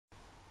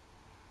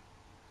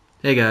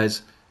Hey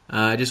guys,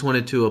 I just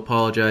wanted to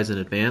apologize in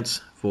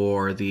advance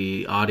for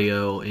the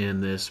audio in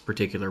this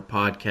particular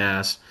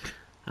podcast.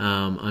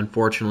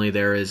 Unfortunately,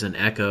 there is an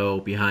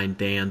echo behind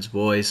Dan's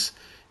voice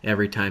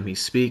every time he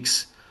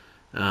speaks.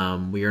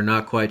 We are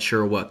not quite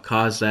sure what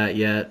caused that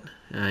yet,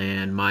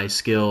 and my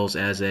skills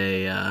as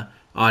a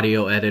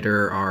audio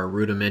editor are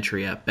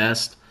rudimentary at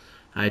best.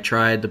 I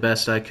tried the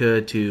best I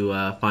could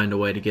to find a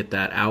way to get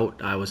that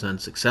out. I was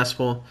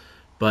unsuccessful,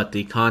 but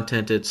the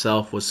content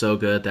itself was so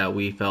good that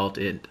we felt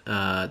it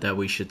that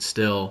we should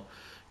still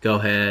go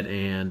ahead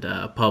and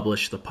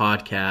publish the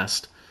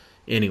podcast.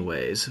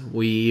 Anyways,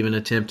 we even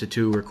attempted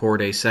to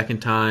record a second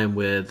time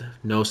with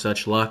no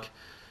such luck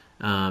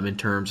in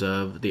terms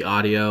of the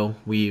audio.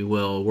 We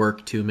will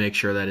work to make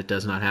sure that it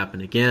does not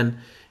happen again.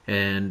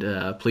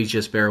 And please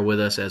just bear with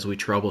us as we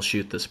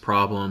troubleshoot this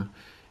problem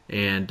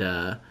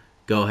and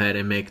go ahead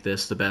and make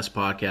this the best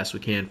podcast we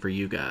can for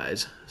you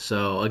guys.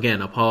 So,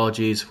 again,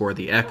 apologies for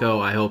the echo.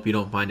 I hope you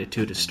don't find it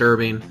too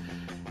disturbing.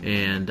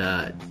 And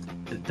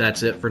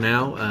that's it for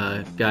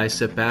now. Guys,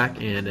 sit back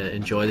and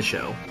enjoy the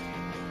show.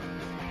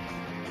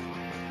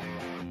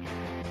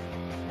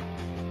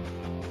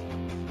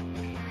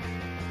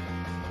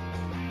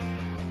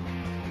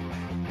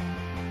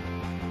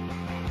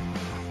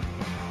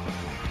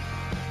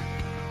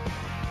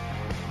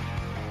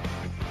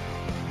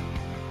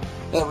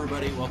 Hello,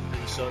 everybody. Welcome to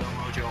the Soto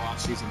Mojo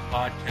Offseason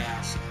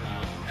Podcast,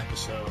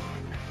 episode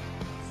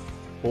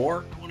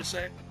 4, I want to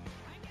say.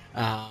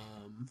 I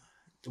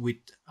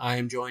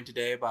am joined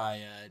today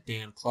by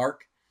Dan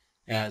Clark,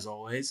 as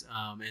always,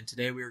 and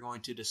today we are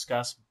going to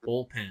discuss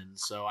bullpens.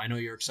 So I know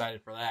you're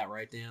excited for that,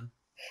 right, Dan?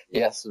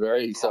 Yes,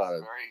 very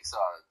excited.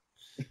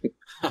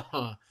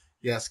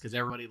 Yes, because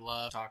everybody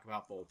loves to talk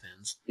about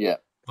bullpens. Yeah.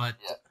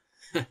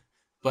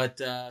 But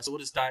so we'll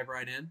just dive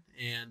right in,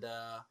 and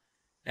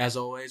as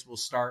always, we'll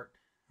start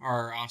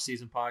our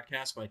off-season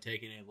podcast by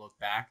taking a look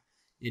back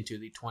into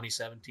the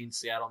 2017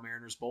 Seattle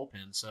Mariners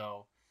bullpen.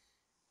 So,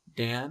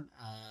 Dan,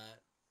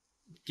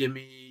 give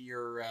me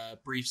your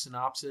brief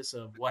synopsis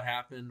of what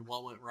happened,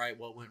 what went right,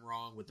 what went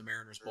wrong with the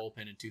Mariners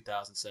bullpen in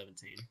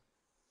 2017.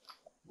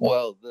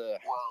 Well,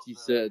 you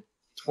said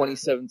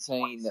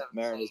 2017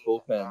 Mariners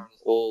bullpen,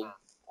 all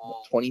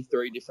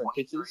 23 different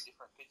pitchers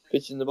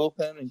pitched in the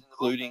bullpen,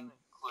 including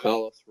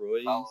Carlos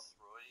Ruiz,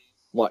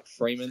 Mike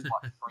Freeman,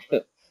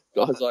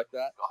 guys like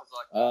that.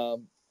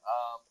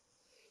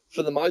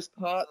 For the most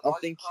part, I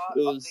think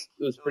it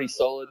was pretty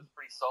solid.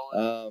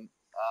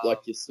 Like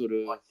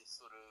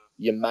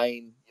your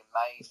main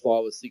 5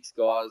 or 6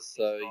 guys,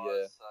 so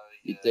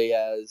your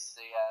Diaz,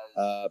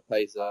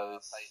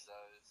 Pezos,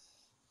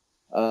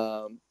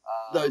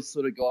 those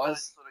sort of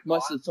guys.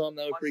 Most of the time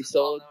they were pretty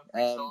solid.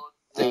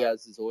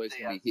 Diaz is always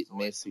going to be hit and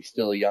miss. He's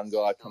still a young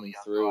guy coming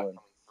through, and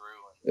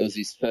it was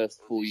his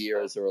first full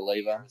year as a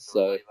reliever,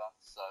 so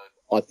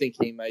I think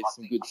he made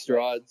some good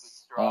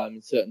strides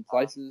in certain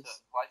places.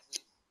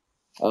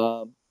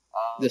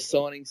 The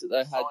signings that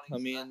they had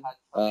come in,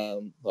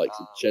 like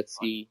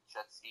Zachetsky,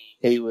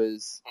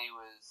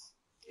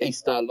 he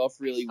started off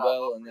really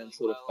well and then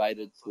sort of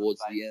faded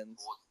towards the end.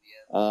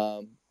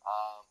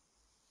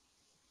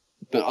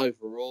 But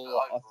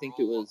overall, I think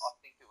it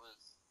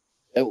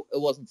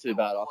wasn't too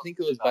bad. I think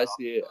it was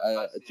basically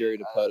a Jerry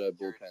Dipoto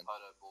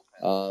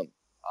bullpen.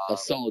 A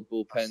solid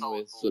bullpen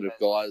with sort of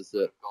guys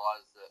that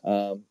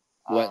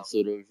weren't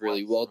sort of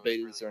really world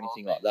beaters or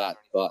anything like that,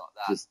 but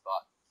just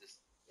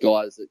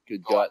guys that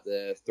could go out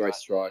there, throw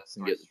strikes,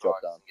 and get the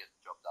job done.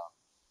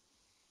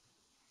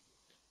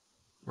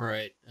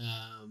 Right.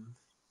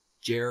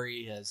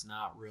 Jerry has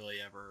not really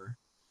ever,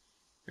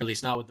 or at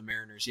least not with the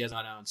Mariners, he has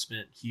not out and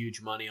spent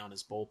huge money on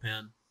his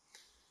bullpen.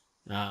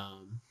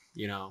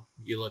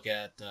 You look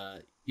at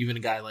even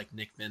a guy like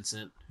Nick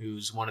Vincent,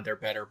 who's one of their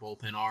better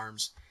bullpen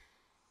arms.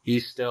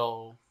 He's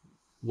still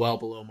well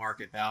below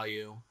market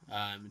value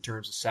in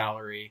terms of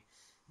salary.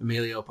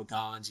 Emilio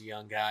Pagan's a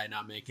young guy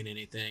not making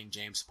anything.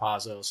 James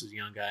Pazos is a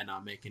young guy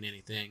not making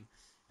anything.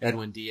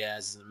 Edwin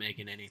Diaz isn't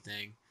making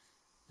anything.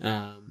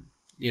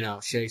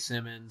 Shea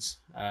Simmons,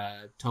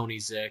 Tony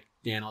Zick,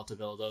 Dan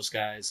Altavilla, those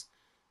guys,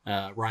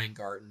 Ryan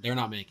Garten, they're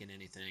not making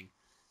anything.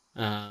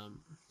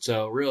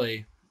 So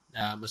really,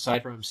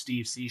 aside from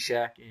Steve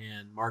Cishek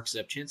and Mark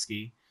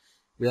Zepchinski,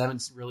 we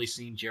haven't really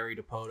seen Jerry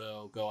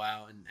Dipoto go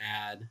out and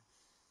add,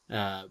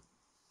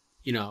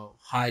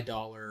 high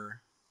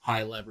dollar,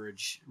 high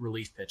leverage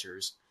relief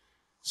pitchers.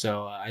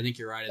 So I think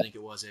you're right. I think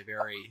it was a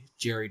very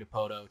Jerry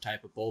Dipoto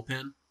type of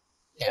bullpen.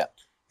 Yeah.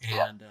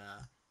 And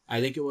I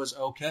think it was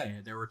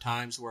okay. There were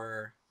times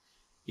where,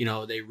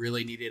 they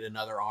really needed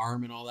another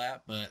arm and all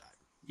that. But,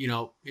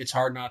 it's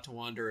hard not to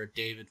wonder if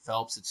David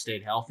Phelps had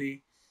stayed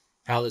healthy,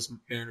 how this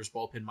Mariners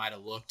bullpen might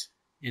have looked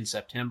in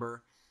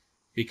September.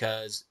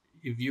 Because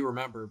if you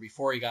remember,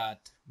 before he got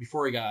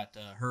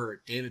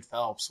hurt, David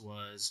Phelps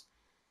was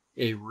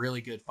a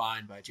really good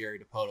find by Jerry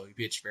Dipoto. He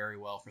pitched very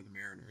well for the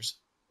Mariners.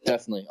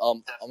 Definitely.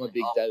 I'm a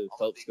big David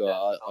Phelps guy.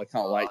 I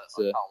can't wait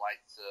to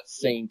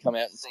see him come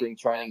out in spring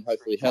training,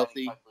 hopefully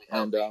healthy,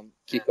 and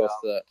kick off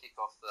the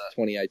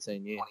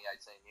 2018 year.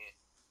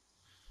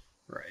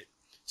 Right.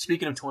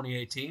 speaking of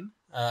 2018,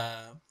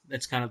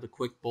 that's kind of the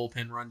quick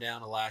bullpen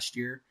rundown of last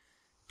year.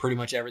 Pretty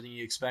much everything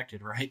you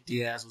expected, right?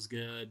 Diaz was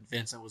good.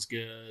 Vincent was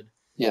good.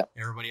 Yeah.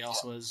 Everybody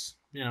else was,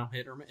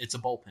 hit or miss. It's a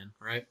bullpen,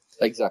 right?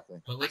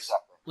 Exactly. But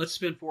let's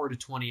spin forward to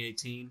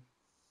 2018,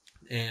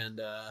 and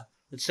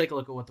let's take a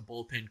look at what the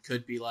bullpen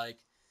could be like.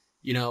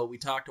 We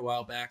talked a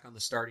while back on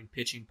the starting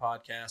pitching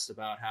podcast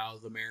about how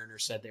the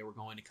Mariners said they were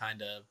going to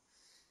kind of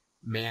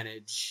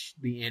manage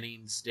the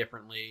innings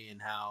differently,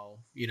 and how,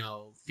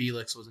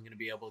 Felix wasn't going to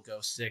be able to go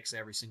 6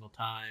 every single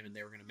time, and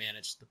they were going to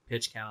manage the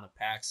pitch count of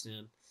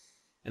Paxton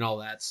and all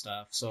that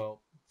stuff. So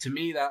to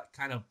me, that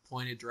kind of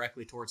pointed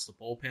directly towards the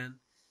bullpen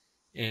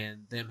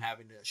and them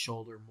having to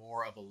shoulder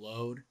more of a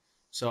load.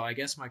 So I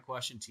guess my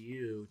question to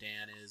you,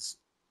 Dan, is,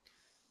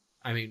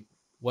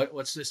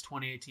 what's this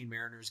 2018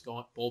 Mariners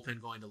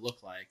bullpen going to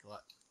look like?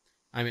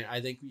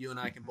 I think you and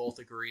I can both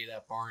agree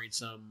that barring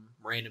some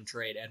random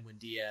trade, Edwin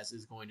Diaz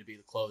is going to be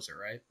the closer,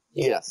 right?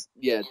 Yes.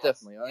 Yeah,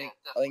 definitely.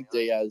 I think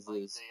Diaz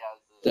is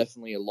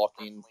definitely a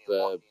lock-in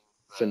for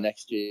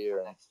next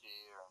year.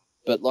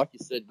 But like you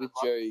said, with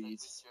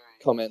Jerry's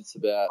comments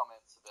about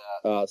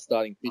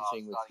starting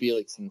pitching with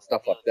Felix and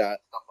stuff like that,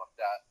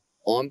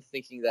 I'm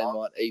thinking they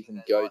might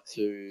even go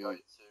to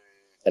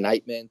an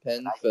 8-man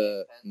pen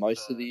for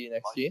most of the year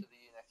next year,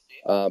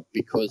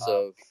 because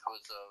of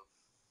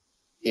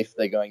if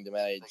they're going to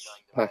manage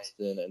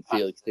Paxton and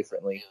Felix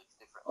differently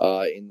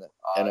and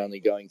only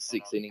going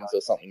 6 innings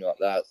or something like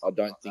that. I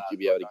don't think you'll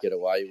be able to get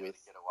away with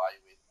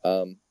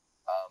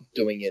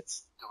doing it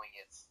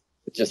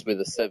just with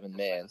a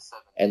 7-man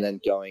and then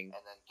going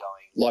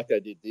like they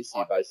did this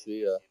year,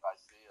 basically.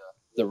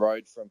 The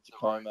road from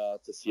Tacoma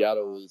to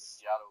Seattle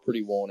was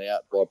pretty worn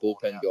out by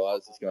bullpen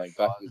guys, just going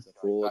backwards and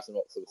forwards and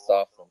all that sort of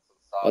stuff. And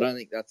I don't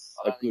think that's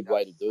a good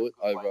way to do it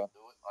over.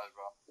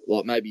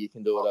 Well, maybe you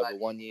can do it over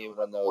 1 year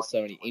when there were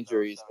so many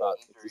injuries, but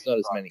if there's not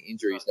as many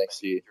injuries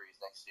next year,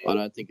 I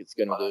don't think it's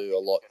going to do a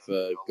lot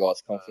for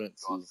guys'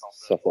 confidence and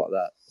stuff like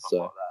that.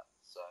 So,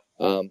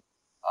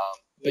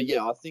 but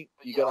yeah, I think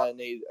you're going to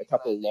need a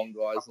couple of long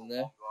guys in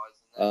there.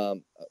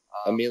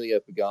 Emilio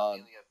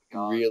Pagan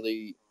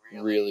really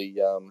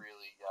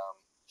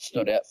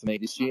stood out for me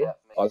this year.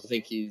 I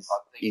think he's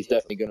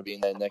definitely going to be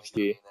in there next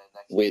year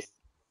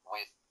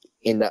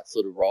in that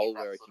sort of role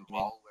where he can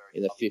come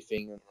in the 5th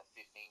inning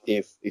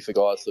if a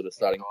guy's sort of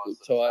starting to look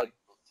tired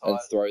and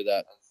throw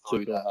that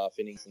 2.5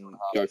 innings and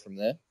go from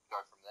there.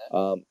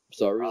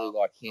 So I really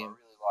like him.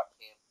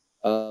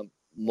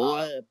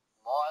 My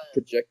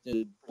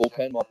projected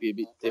bullpen might be a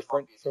bit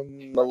different from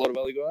a lot of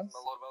other guys.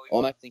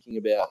 I'm thinking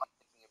about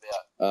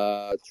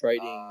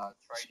trading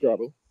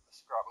Scrabble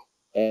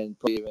and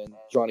probably even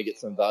trying to get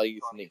some value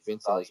from Nick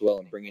Vincent as well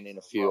and bringing in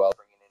a few other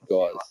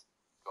guys.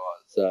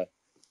 So.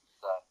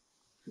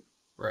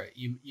 Right.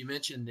 You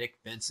mentioned Nick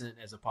Vincent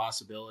as a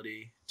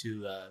possibility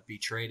to be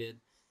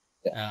traded.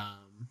 Yeah.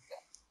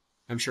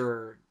 I'm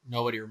sure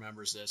nobody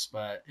remembers this,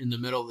 but in the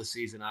middle of the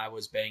season, I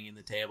was banging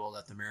the table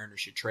that the Mariners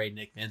should trade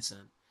Nick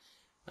Vincent.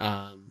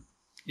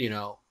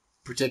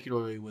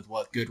 Particularly with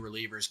what good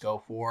relievers go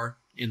for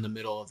in the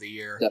middle of the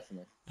year.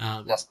 Definitely.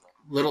 It's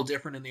a little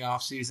different in the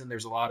offseason.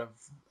 There's a lot of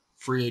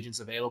free agents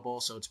available,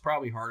 so it's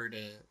probably harder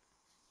to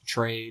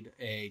trade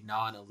a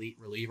non-elite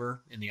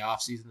reliever in the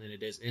offseason than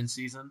it is in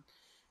season.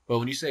 But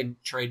when you say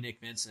trade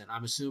Nick Vincent,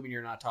 I'm assuming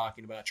you're not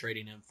talking about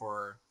trading him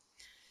for,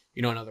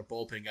 another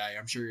bullpen guy.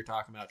 I'm sure you're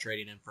talking about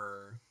trading him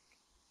for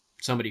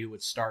somebody who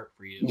would start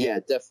for you. Yeah,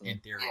 definitely. In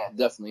theory. Yeah,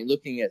 definitely.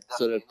 Looking at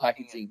sort of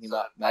packaging him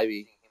up,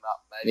 maybe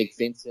Nick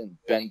Vincent,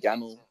 Ben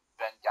Gamel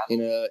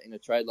in a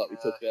trade like we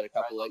talked about a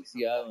couple of weeks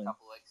ago,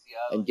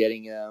 and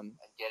getting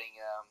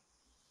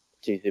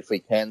if we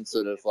can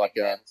sort of like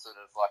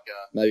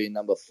maybe a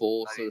number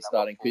 4 sort of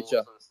starting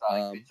pitcher,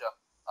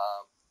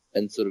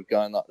 and sort of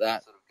going like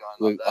that.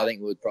 I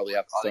think we'd probably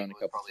have to throw in a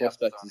couple of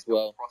prospects as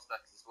well,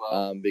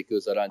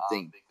 because I don't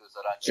think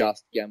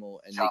just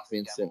Gamel and Nick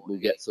Vincent will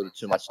get sort of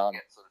too much done.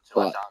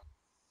 But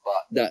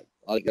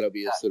I think that'll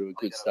be a sort of a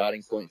good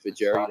starting point for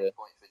Jerry to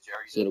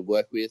sort of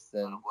work with,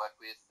 and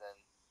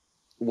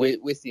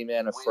with the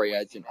amount of free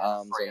agent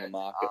arms on the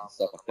market and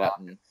stuff like that.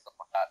 And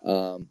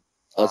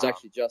I was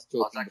actually just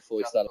talking before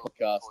we started the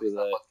podcast with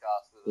a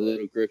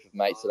little group of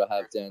mates that I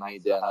have down here,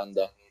 down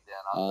under.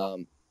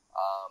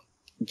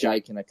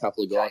 Jake and a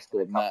couple of guys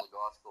called Matt,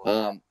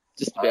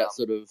 just about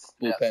sort of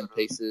bullpen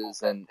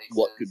pieces and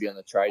what could be on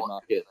the trade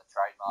market.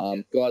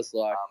 Guys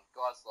like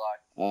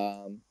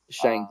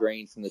Shane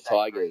Green from the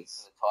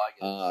Tigers,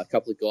 a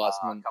couple of guys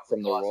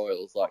from the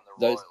Royals. Like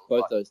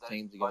both those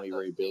teams are going to be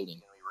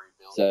rebuilding,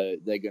 so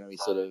they're going to be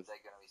sort of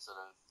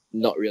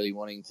not really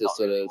wanting to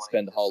sort of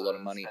spend a whole lot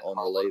of money on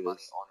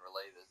relievers.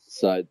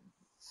 So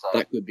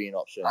that could be an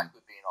option.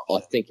 I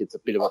think it's a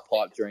bit of a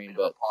pipe dream,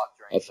 but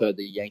I've heard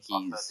the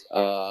Yankees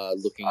are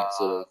looking at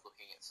sort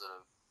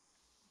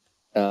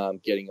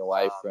of getting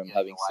away from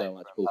having so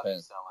much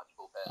bullpen.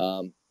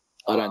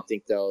 I don't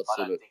think they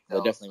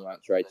definitely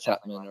won't trade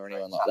Chapman or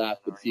anyone like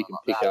that, but if you can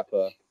pick up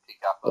a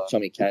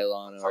Tommy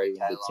Kaline or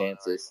even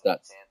DeSantis,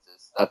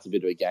 that's a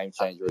bit of a game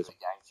changer.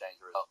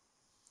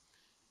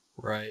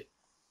 Right.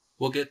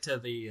 we'll get to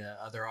the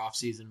other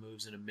offseason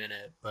moves in a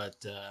minute,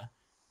 but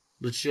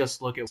let's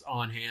just look at what's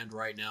on hand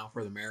right now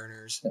for the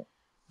Mariners.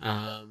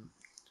 Yeah.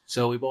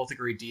 So we both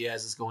agree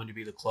Diaz is going to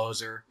be the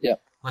closer. Yeah.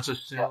 Let's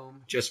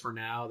assume, just for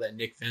now, that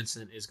Nick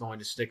Vincent is going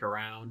to stick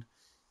around.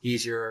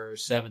 He's your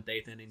 7th,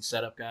 8th inning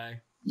setup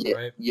guy, Yeah.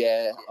 right?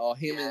 Yeah.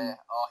 Him and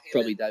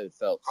probably David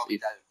Phelps.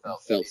 If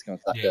Phelps can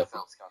stay healthy.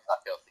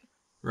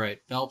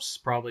 Right. Phelps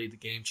probably the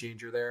game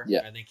changer there.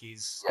 Yeah. I think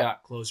he's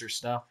got closer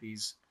stuff. The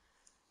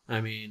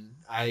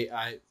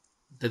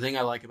thing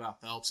I like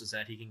about Phelps is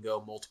that he can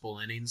go multiple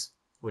innings,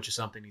 which is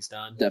something he's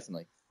done.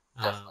 Definitely.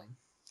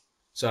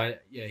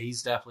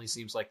 He's definitely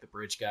seems like the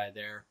bridge guy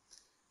there.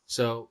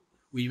 So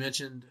we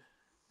mentioned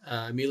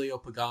Emilio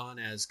Pagan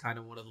as kind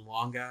of one of the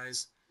long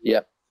guys.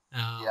 Yep.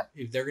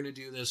 If they're going to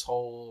do this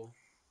whole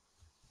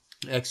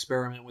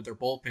experiment with their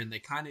bullpen, they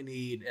kind of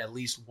need at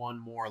least one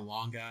more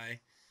long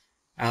guy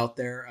out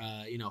there.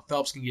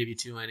 Phelps can give you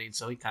 2 innings,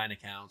 so he kind of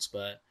counts.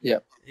 But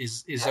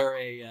is there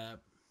a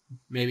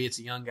maybe it's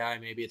a young guy,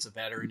 maybe it's a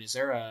veteran? Is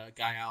there a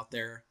guy out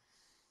there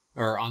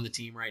or on the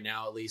team right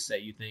now, at least,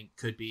 that you think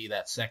could be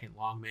that second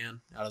long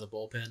man out of the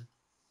bullpen?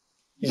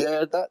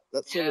 Yeah, that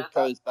sort of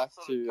goes back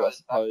to, I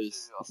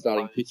suppose,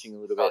 starting pitching a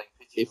little bit.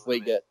 If we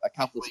get a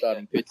couple of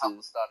starting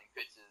pitchers,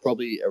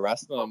 probably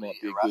Erasmo might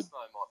be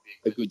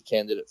a good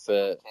candidate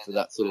for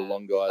that sort of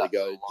long guy to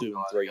go 2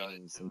 and 3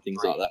 innings and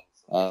things like that.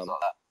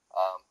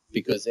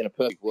 Because in a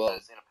perfect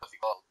world,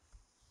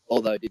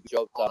 although he did a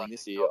job starting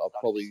this year, I'll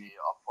probably,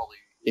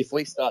 if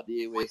we start the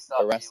year with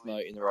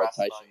Erasmo in the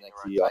rotation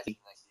next year, I think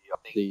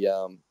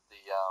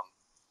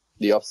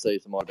the off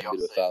season might be a bit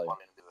of a failure.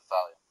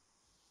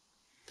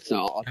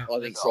 So I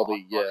think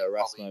probably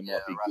Erasmo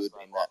might be good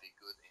in that.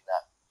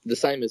 The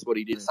same as what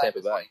he did in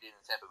Tampa Bay,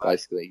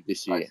 basically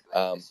this year.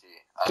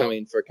 Come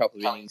in for a couple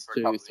of innings,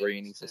 2, 3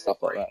 innings and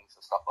stuff like that,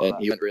 and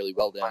he went really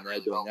well down there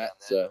doing that.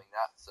 So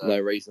no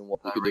reason why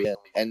we could do that.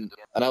 And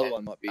another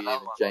one might be even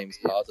James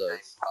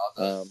Pazos.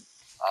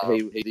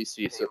 He this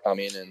year sort of come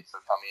in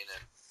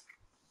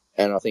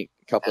and I think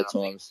a couple of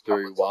times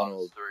through 1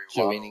 or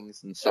 2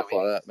 innings and stuff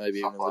like that, maybe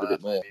even a little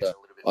bit more. So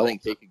I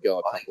think he could go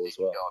a couple as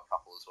well.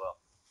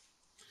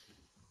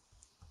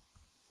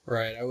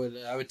 Right, I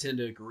would tend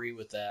to agree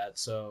with that.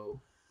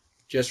 So,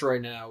 just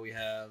right now we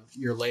have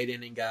your late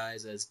inning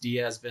guys as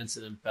Diaz,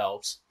 Vincent, and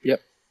Phelps.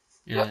 Yep.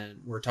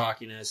 And we're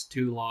talking as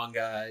 2 long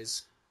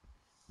guys.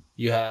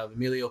 You have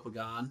Emilio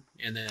Pagan,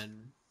 and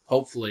then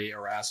hopefully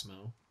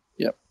Erasmo.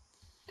 Yep.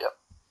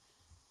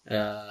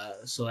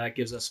 So that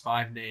gives us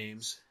 5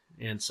 names,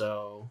 and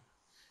so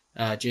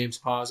James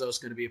Pazos is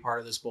going to be a part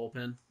of this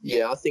bullpen.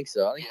 Yeah, I think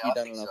so. I think he's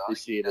done enough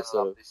this year to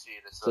sort of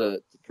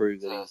to prove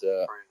that he's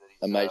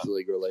a major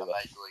league reliever.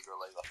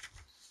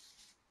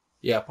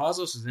 Yeah,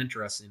 Pazos is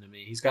interesting to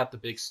me. He's got the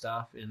big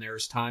stuff, and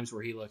there's times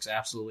where he looks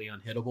absolutely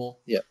unhittable.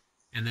 Yeah.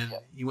 And then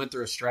he went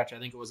through a stretch, I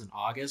think it was in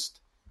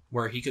August,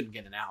 where he couldn't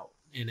get an out,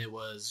 and it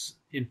was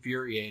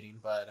infuriating.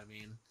 But I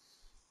mean,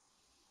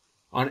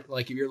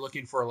 if you're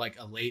looking for like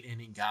a late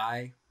inning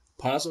guy,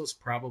 Pazos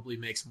probably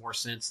makes more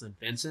sense than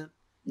Vincent.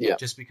 Yeah.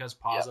 Just because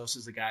Pazos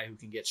is a guy who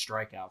can get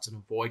strikeouts and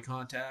avoid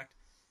contact,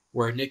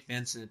 where Nick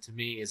Vincent to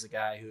me is a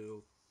guy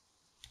who,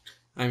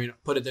 I mean,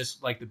 put it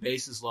this, like the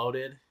base is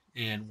loaded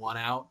and 1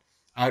 out.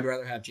 I'd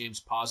rather have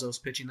James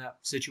Pazos pitching that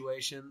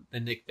situation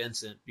than Nick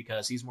Vincent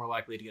because he's more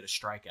likely to get a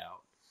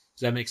strikeout.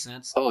 Does that make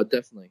sense? Oh,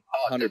 definitely.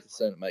 100%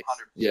 it makes.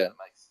 Yeah.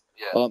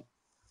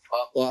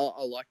 Well,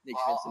 I like Nick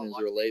Vincent as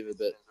a reliever,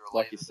 but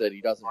like you said,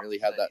 he doesn't really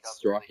have that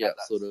strikeout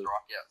sort of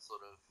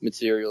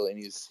material in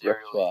his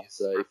repertoire.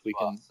 So if we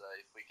can,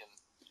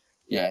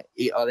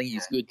 I think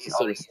he's good to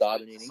sort of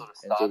start an inning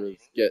and sort of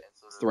get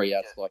 3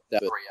 outs like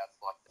that.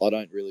 But I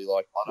don't really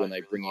like when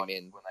they bring him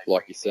in,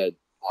 like you said,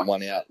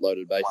 1 out,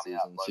 loaded bases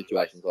and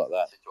situations like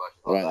that.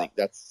 I don't think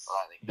that's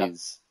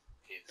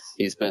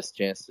his best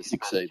chance to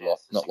succeed.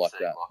 Not like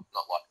that.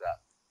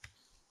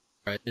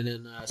 Right, and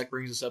then that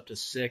brings us up to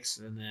 6,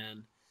 and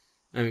then,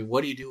 I mean,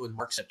 what do you do with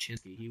Mark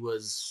Sepchinski? He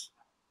was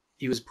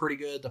pretty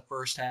good the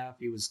first half.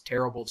 He was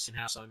terrible the second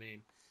half. So I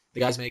mean, the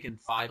guy's making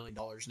 $5 million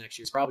next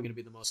year. He's probably going to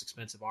be the most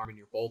expensive arm in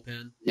your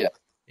bullpen. Yeah.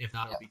 If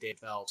not, it'll be Dave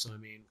Phelps. So I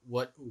mean,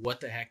 what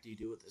the heck do you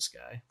do with this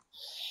guy?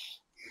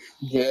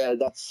 Yeah,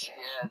 that's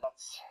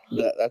a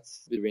bit of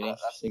an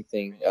interesting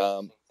thing.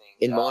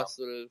 In my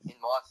sort of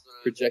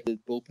projected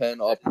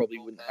bullpen, I probably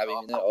wouldn't have him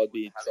in there. I'd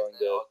be trying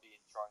to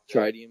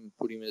trade him,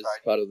 put him as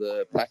part of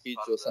the package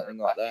or something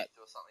like that.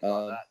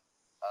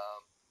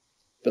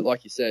 But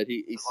like you said,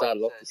 he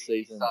started off the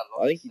season.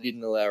 I think he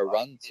didn't allow a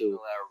run till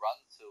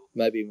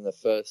maybe even the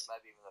first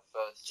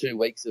 2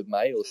 weeks of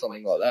May or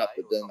something like that.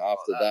 But then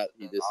after that,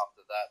 he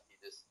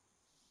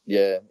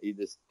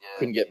just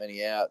couldn't get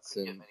many outs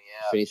and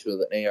finished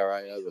with an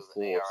ERA over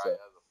 4.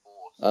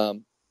 So,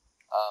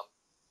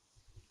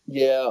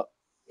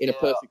 in a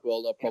perfect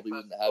world, I probably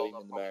wouldn't have him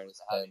in the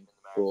Mariners pen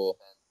for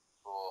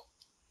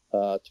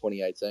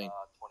 2018.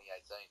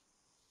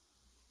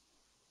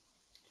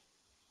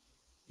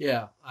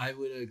 Yeah, I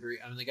would agree.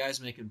 I mean, the guy's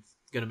going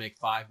to make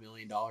 $5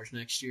 million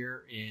next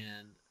year,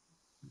 and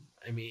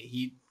I mean,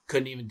 he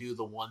couldn't even do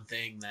the one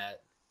thing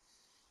that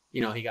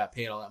he got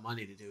paid all that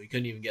money to do. He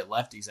couldn't even get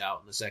lefties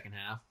out in the second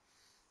half.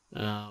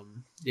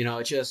 I'm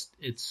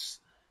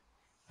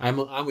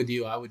with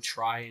you. I would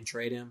try and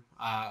trade him.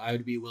 I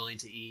would be willing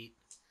to eat,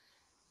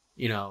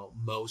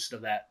 most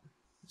of that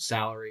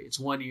salary. It's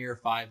 1 year,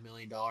 $5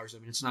 million. I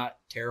mean, it's not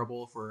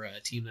terrible for a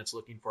team that's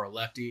looking for a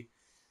lefty,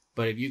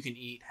 but if you can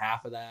eat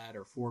half of that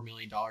or $4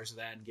 million of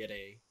that and get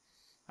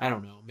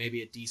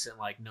maybe a decent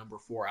number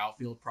 4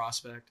 outfield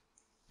prospect,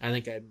 I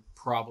think I'm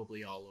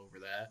probably all over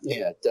that.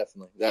 Yeah,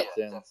 definitely. That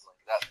sounds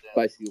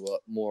basically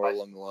more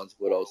along the lines of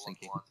what I was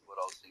thinking.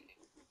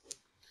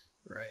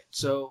 Right.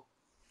 So,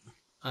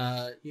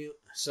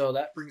 so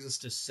that brings us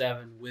to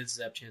 7 with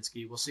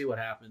Zepchinski. We'll see what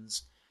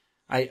happens.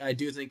 I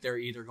do think they're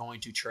either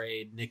going to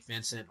trade Nick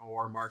Vincent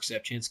or Mark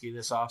Zepchinski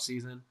this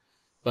offseason.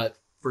 But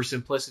for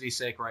simplicity's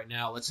sake right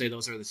now, let's say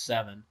those are the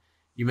 7.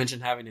 You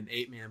mentioned having an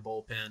 8-man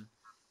bullpen.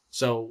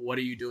 So what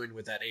are you doing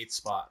with that 8th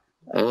spot?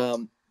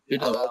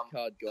 Good wild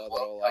card guy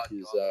that I like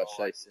is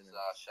Shea Simmons.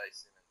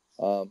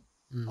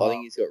 I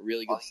think he's got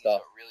really good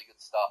stuff.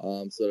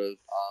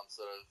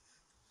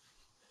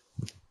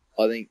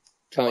 I think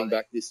coming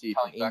back this year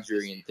from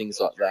injury and things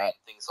like that,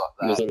 he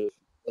was sort of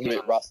a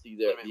little bit rusty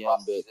there at the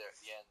end,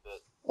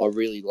 but I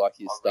really like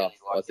his stuff.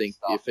 I think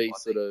if he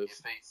sort of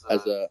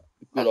has a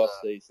good off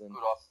season,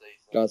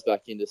 comes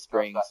back into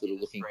spring sort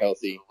of looking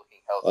healthy,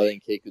 I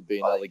think he could be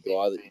another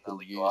guy that you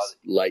could use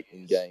late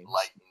in games.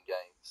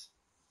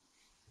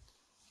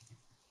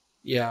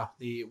 Yeah,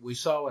 we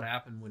saw what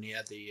happened when he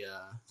had the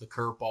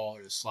curveball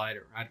or the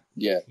slider. I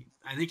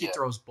think he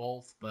throws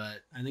both, but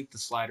I think the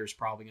slider is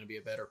probably going to be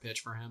a better pitch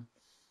for him.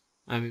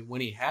 I mean, when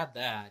he had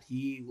that,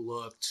 he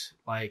looked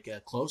like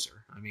a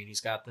closer. I mean,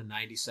 he's got the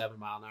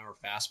 97-mile-an-hour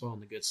fastball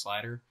and the good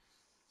slider.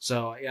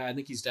 So, yeah, I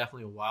think he's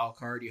definitely a wild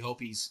card. You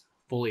hope he's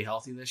fully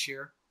healthy this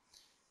year.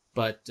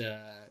 But,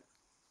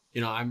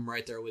 I'm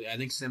right there with you. I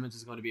think Simmons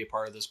is going to be a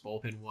part of this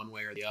bullpen one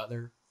way or the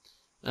other.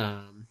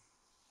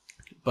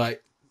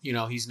 But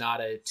he's not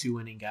a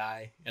 2-inning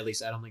guy. At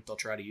least I don't think they'll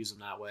try to use him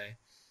that way.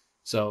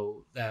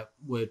 So that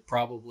would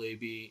probably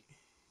be,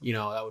 mean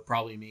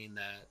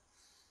that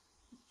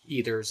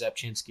either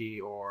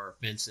Zepchinski or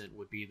Vincent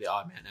would be the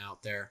odd man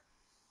out there.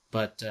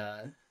 But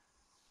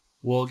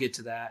we'll get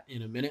to that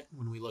in a minute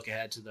when we look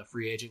ahead to the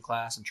free agent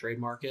class and trade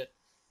market.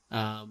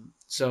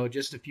 So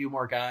just a few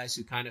more guys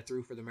who kind of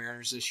threw for the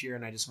Mariners this year,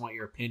 and I just want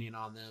your opinion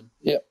on them.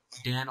 Yep.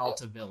 Dan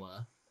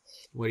Altavilla.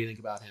 What do you think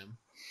about him?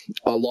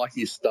 I like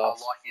his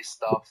stuff.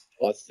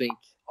 I think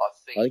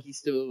he's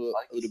still a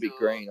little bit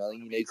green. I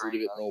think he needs a little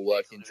bit more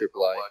work in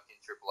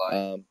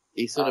AAA.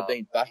 He's sort of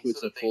been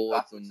backwards and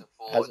forwards and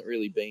hasn't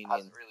really been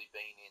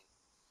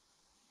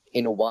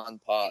in a one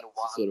part to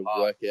sort of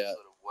work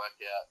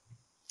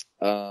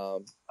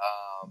out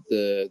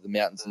the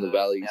mountains and the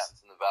valleys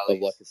of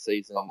like a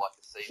season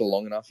for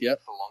long enough yet.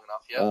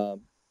 I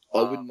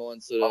wouldn't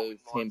mind sort of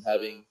him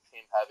having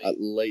at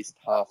least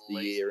half the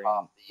year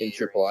in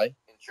AAA.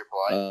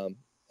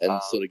 And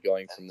sort of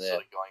going from there.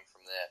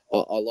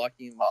 I like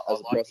him as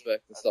a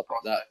prospect and stuff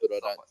like that, but I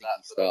don't think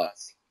he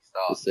starts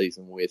the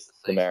season with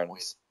the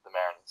Mariners.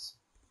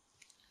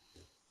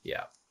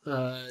 Yeah.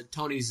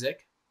 Tony Zych.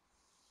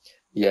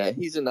 Yeah,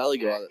 he's another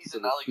guy that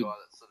sort of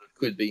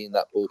could be in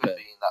that bullpen.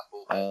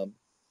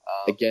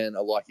 Again,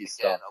 I like his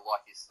stuff.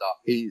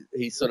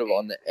 He's sort of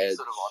on the edge,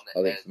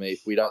 I think, for me.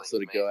 If we don't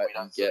sort of go out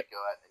and get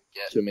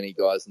too many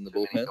guys in the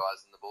bullpen,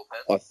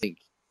 I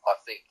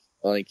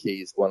think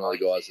he's one of the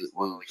guys that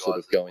will sort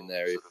of go in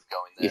there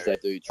if they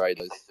do trade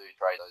those.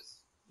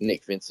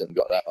 Nick Vincent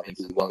got that. I think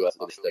he's one guy that's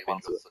going to step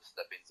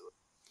into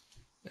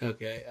it.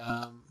 Okay.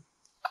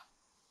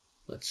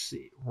 Let's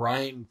see.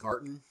 Ryan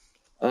Garten.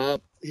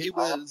 He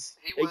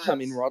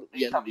came in right at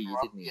the end of the year,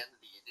 didn't he?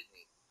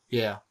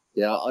 Yeah.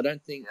 Yeah, I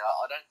don't think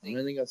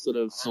I sort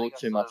of saw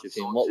too much of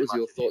him. What was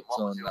your thoughts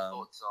on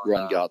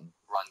Ryan Garten?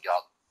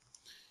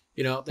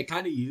 They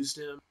kind of used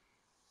him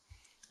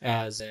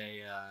as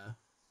a,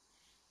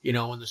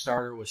 when the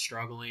starter was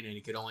struggling and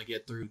he could only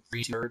get through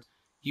 3/3,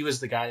 he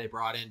was the guy they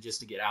brought in just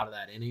to get out of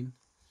that inning.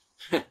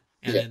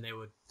 Then they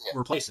would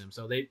replace him.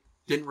 So they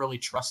didn't really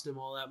trust him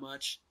all that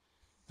much,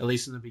 at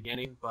least in the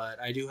beginning. But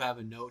I do have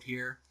a note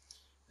here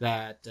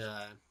that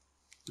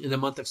in the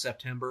month of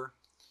September,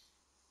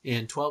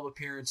 in 12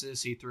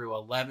 appearances, he threw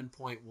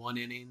 11.1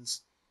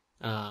 innings.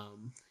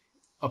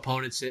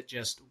 Opponents hit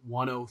just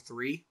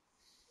 103.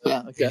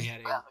 Yeah, okay.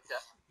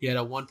 He had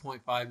a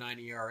 1.59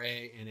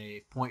 ERA and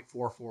a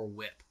 .44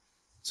 WHIP.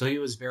 So he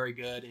was very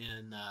good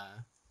in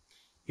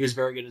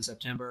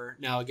September.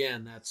 Now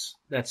again,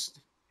 that's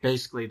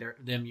basically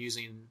them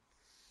using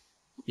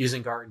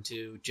Garten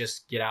to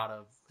just get out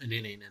of an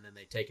inning and then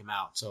they take him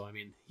out. So I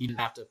mean, he didn't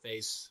have to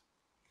face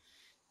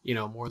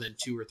more than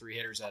 2 or 3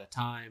 hitters at a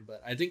time,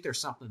 but I think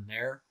there's something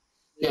there.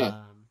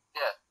 Yeah.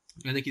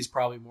 I think he's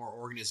probably more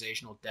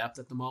organizational depth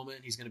at the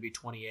moment. He's going to be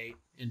 28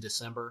 in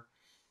December.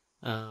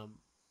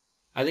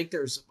 I think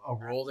there's a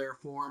role there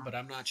for him, but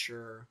I'm not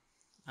sure.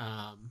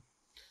 I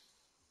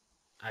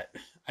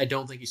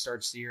don't think he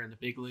starts the year in the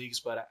big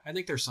leagues, but I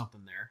think there's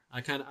something there.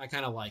 I kind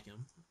of like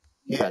him.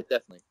 Yeah,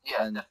 definitely.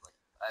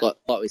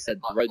 like we said,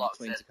 the road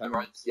between Tacoma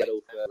and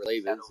Seattle for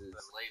relievers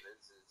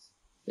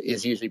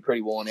is usually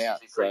pretty worn out.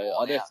 So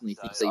I definitely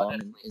think he's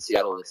on in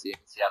Seattle this year.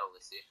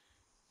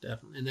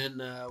 Definitely. And then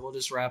we'll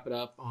just wrap it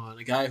up on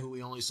a guy who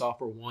we only saw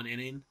for one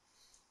inning,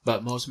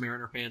 but most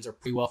Mariner fans are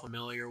pretty well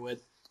familiar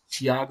with.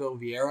 Thiago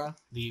Vieira,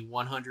 the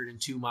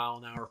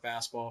 102-mile-an-hour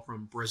fastball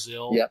from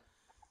Brazil. Yep.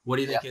 What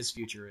do you think his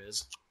future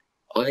is?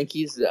 I think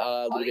he's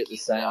a little bit the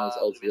same as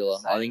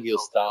Altavilla. I think he'll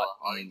start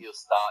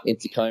in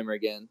Tacoma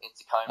again.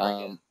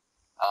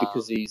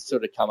 Because he's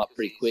sort of come up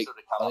pretty quick.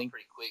 I think,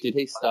 did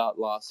he start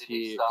last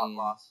year in,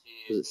 was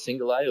it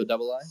single A or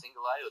double A?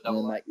 And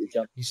then make the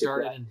jump. He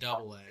started in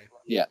double A.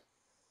 Yeah.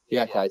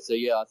 Yeah, okay. So,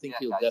 yeah, I think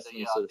he'll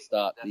definitely sort of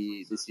start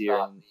this year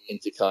in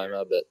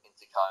Tacoma, but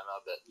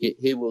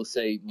he will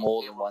see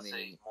more than one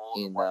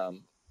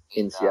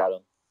in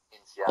Seattle.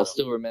 I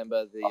still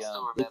remember the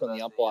look on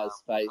the umpire's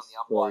face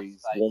for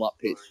his warm-up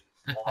pitch.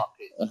 The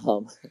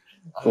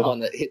one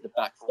that hit the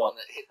backstop,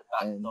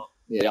 and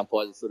the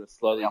umpire sort of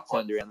slowly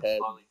turned around head,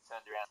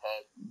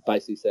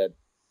 basically said,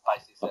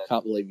 "I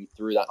can't believe you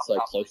threw that so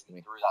close to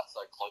me."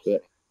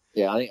 But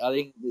yeah, I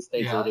think this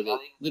needs a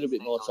little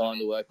bit more time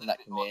to work on that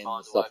command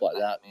and stuff like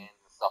that.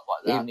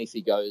 Even if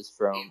he goes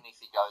from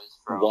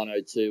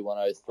 102,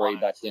 103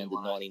 back down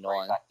to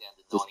 99,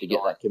 just to get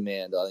that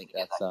command, I think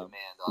that's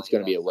it's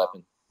going to be a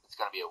weapon.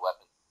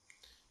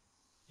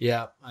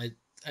 Yeah,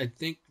 I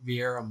think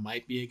Vieira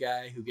might be a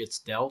guy who gets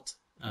dealt.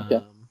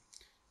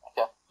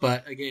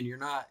 But again, you're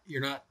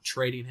not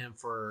trading him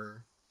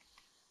for,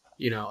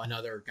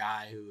 another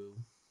guy who,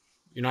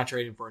 you're not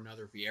trading for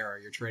another Vieira.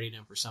 You're trading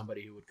him for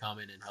somebody who would come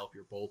in and help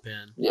your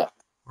bullpen. Yeah.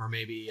 Or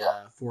maybe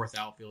fourth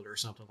outfielder or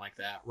something like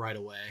that right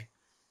away.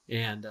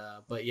 And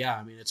but yeah,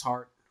 I mean, it's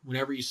hard.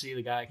 Whenever you see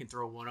the guy can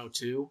throw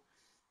 102,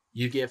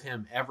 you give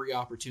him every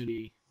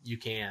opportunity you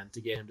can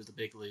to get him to the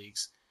big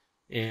leagues.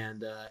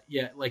 And,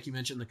 like you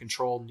mentioned, the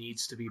control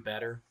needs to be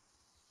better.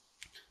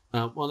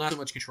 Well, not so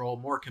much control,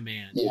 more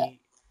command. Yeah.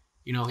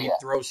 He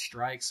throws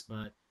strikes,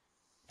 but,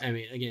 I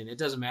mean, again, it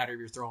doesn't matter if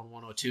you're throwing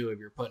 102 if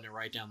you're putting it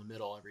right down the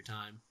middle every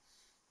time.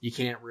 You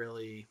can't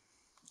really,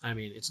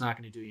 it's not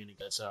going to do you any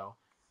good. So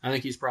I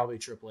think he's probably a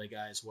AAA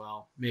guy as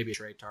well. Maybe a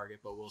trade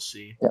target, but we'll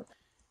see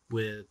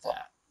with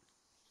that.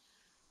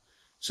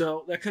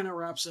 So that kind of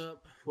wraps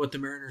up what the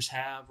Mariners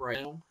have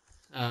right now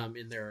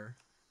in their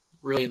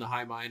really in the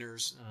high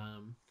minors,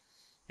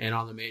 and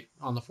on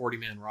the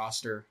 40-man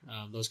roster.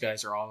 Those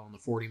guys are all on the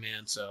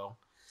 40-man, so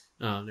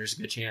there's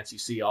a good chance you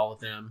see all of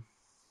them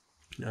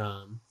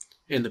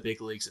in the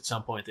big leagues at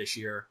some point this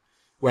year,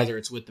 whether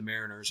it's with the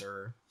Mariners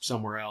or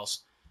somewhere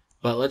else.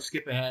 But let's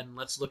skip ahead and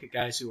let's look at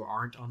guys who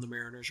aren't on the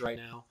Mariners right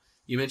now.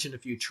 You mentioned a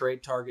few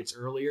trade targets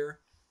earlier.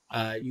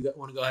 You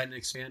want to go ahead and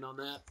expand on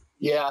that?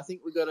 Yeah, I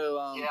think we got to,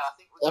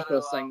 like I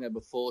was saying there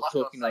before,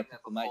 talking to a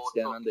couple of mates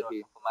down under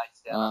here.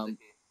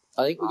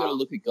 I think we've got to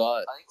look at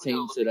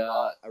teams that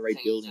are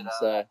rebuilding.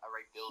 So,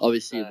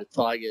 obviously, the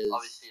Tigers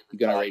are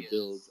going to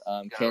rebuild.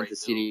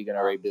 Kansas City are going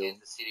to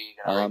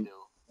rebuild.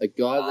 A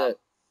guy that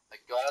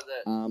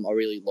I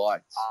really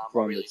liked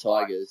from the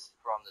Tigers,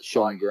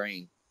 Sean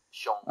Green.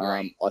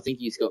 I think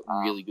he's got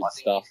really good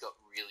stuff.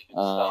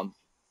 I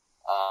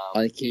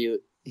think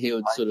he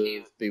would sort of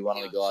be one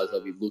of the guys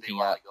I'll be looking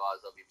at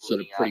sort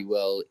of pretty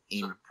well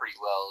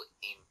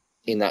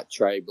in that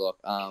trade block.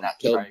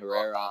 Kelvin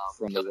Herrera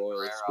from the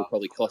Royals will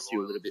probably cost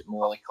you a little bit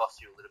more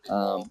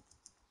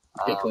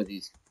because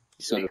he's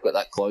sort of got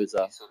that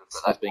closer,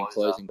 has been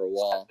closing for a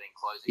while.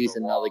 He's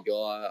another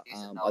guy.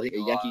 I think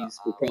the Yankees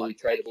will probably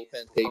trade a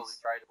bullpen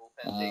piece.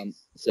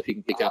 So if you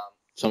can pick up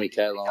Tommy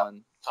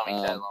Kaline,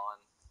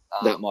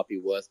 that might be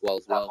worthwhile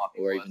as well,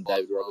 or even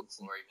David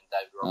Robertson.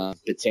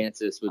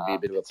 Betances would be a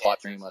bit of a pipe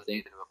dream, I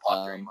think,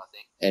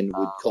 and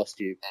would cost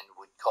you.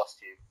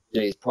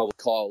 Yeah, he's probably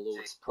Kyle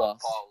Lewis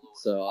plus,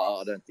 so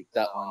I don't think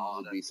that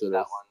one would be sort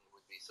of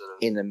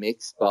in the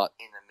mix. But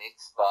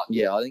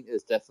yeah, I think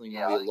there's definitely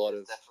going to be a lot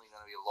of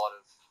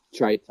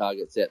trade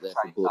targets out there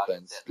for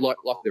bullpens, like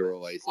there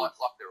always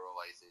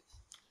is.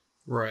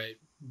 Right.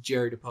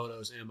 Jerry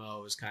DiPoto's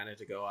MO is kind of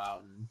to go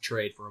out and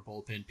trade for a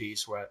bullpen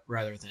piece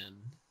rather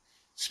than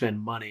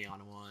spend money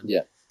on one.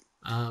 Yeah.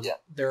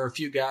 There are a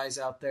few guys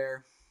out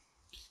there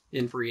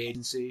in free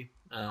agency.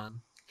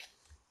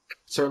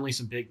 Certainly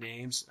some big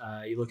names.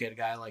 You look at a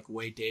guy like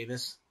Wade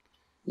Davis.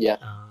 Yeah.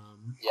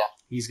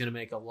 He's going to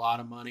make a lot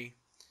of money,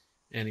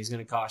 and he's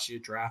going to cost you a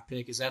draft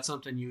pick. Is that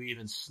something you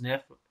even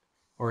sniff,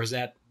 or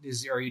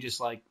are you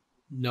just like,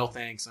 no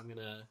thanks? I'm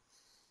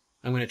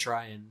gonna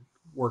try and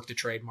work the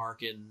trade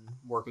market and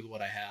work with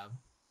what I have.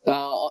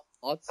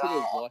 I'd sort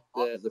of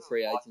like the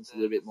free agents a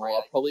little bit more.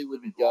 I probably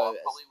wouldn't go as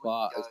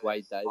far as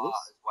Wade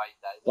Davis,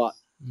 but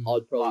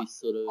I'd probably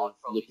sort of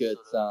look at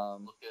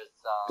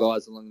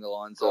guys along the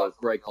lines of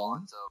Greg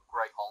Holland.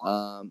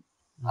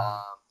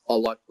 I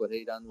liked what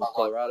he done with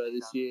Colorado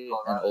this year,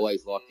 and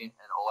always liked him.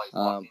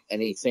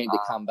 And he seemed to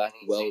come back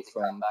well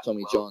from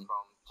Tommy John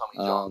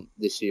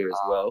this year as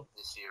well.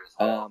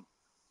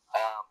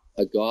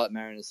 A guy that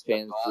Mariners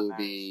fans will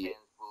be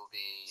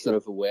sort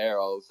of aware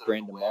of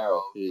Brandon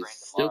Morrow, who's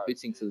still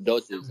pitching for the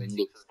Dodgers and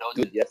looked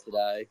good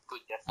yesterday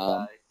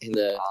in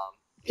the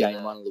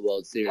Game 1 of the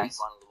World Series.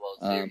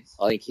 I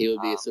think he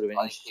would be a sort of an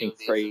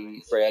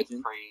interesting free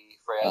agent.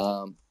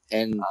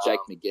 And Jake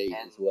McGee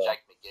as well.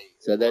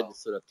 So they're the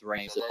sort of three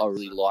names that I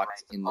really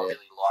liked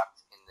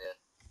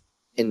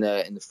in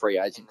the free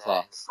agent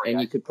class. And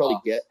you could probably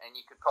get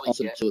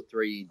sort of 2 or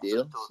 3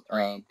 deals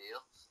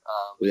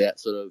without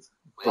sort of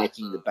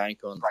breaking the bank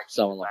on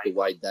someone like a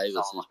Wade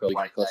Davis, who's probably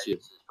going to cost you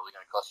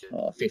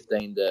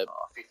 $15 to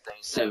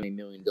 $70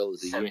 million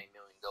a year.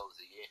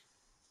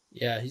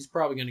 Yeah, he's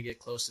probably going to get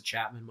close to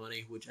Chapman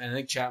money, which I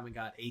think Chapman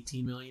got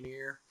 $18 million a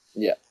year.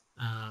 Yeah.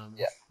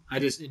 I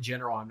just, in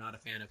general, I'm not a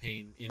fan of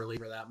paying in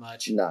reliever that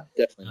much. No,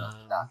 definitely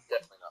not.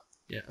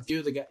 Yeah, a few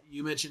of the guys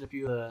you mentioned, a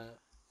few of the.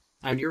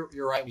 I mean,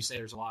 you're right when you say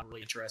there's a lot of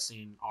really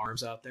interesting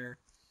arms out there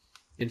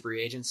in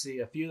free agency.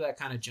 A few that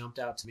kind of jumped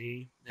out to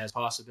me as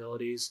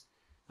possibilities,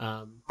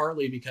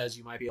 partly because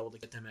you might be able to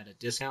get them at a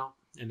discount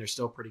and they're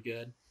still pretty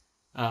good.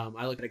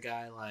 I look at a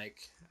guy like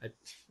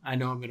I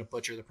know I'm going to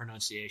butcher the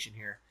pronunciation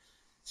here,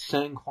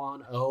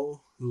 Sang-Hwan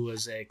Oh, who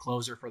was a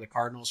closer for the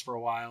Cardinals for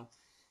a while.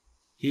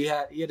 He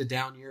had a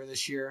down year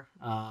this year.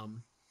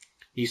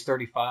 He's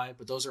 35,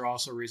 but those are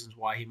also reasons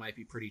why he might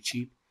be pretty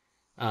cheap.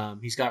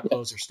 He's got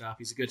closer stuff.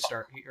 He's a good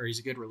he's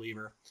a good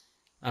reliever.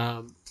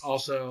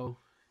 Also,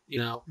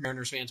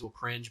 Mariners fans will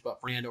cringe, but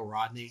Fernando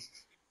Rodney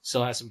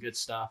still has some good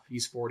stuff.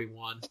 He's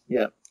 41.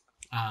 Yeah.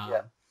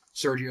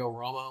 Sergio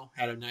Romo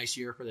had a nice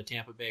year for the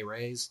Tampa Bay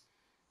Rays.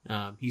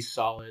 He's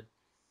solid.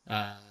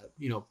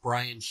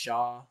 Brian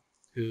Shaw,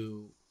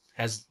 who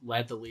has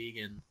led the league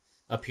in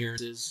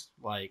appearances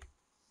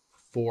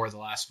for the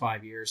last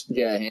 5 years.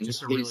 Yeah, and he's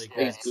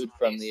good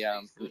from the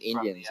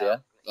Indians, yeah?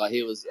 Like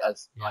he was a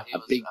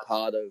big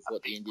part of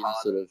what the Indians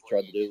sort of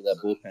tried to do with that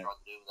bullpen.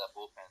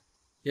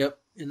 Yep,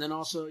 and then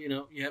also,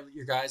 you have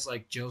your guys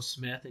like Joe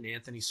Smith and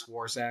Anthony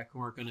Swarzak who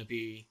aren't going to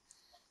be,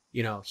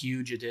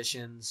 huge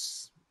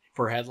additions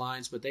for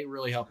headlines, but they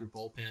really help your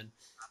bullpen.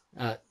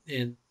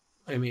 And,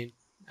 I mean,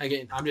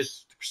 again, I'm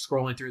just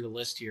scrolling through the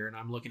list here, and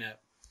I'm looking at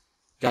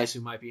guys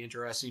who might be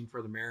interesting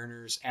for the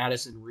Mariners.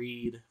 Addison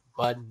Reed,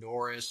 Bud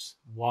Norris,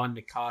 Juan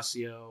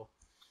Nicasio,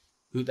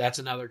 that's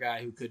another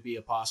guy who could be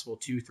a possible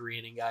 2-3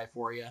 inning guy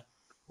for you,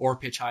 or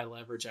pitch high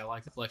leverage. I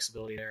like the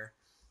flexibility there.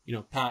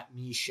 Pat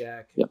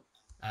Neshek,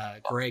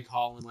 Greg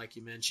Holland, like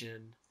you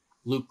mentioned,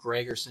 Luke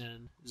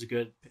Gregerson is a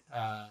good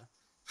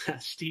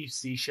Steve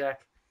Cishek,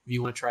 if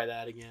you want to try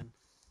that again.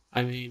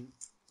 I mean,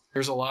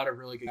 there's a lot of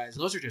really good guys.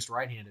 And those are just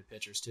right-handed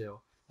pitchers,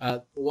 too.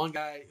 One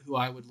guy who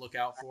I would look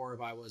out for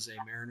if I was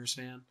a Mariners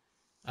fan,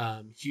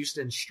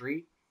 Houston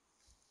Street.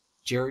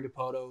 Jerry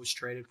Dipoto was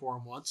traded for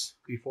him once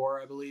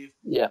before, I believe.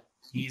 Yeah.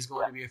 He's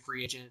going to be a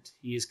free agent.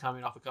 He is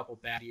coming off a couple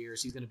bad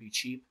years. He's going to be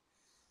cheap,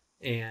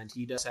 and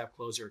he does have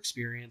closer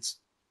experience.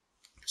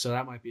 So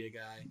that might be a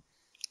guy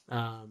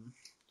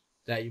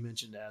that you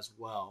mentioned as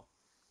well.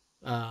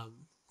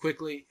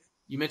 Quickly,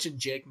 you mentioned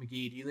Jake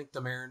McGee. Do you think the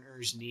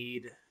Mariners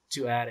need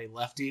to add a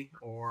lefty,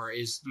 or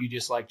do you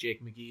just like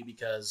Jake McGee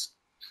because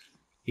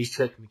he's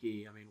Jake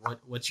McGee? I mean,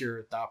 what's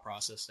your thought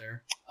process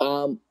there?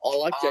 I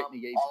like Jake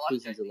McGee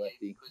because he's a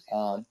lefty.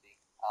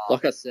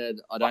 Like I said,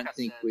 I don't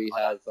think we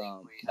have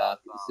Mark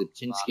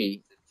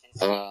Zipchinski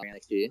around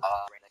next year.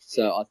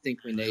 So I do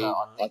think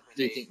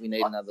we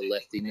need another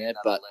lefty in there,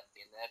 but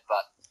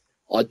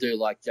I do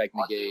like Jake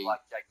McGee,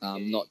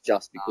 not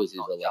just because he's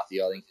a lefty.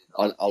 I think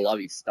I love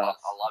his stuff.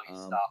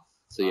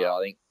 So yeah,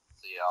 I think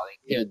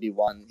he would be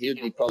one. He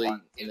would be probably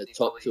in the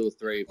top 2 or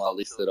 3 of my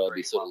list that I'd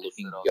be sort of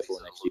looking to go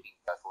for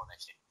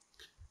next year.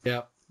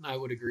 Yeah, I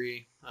would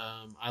agree.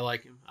 I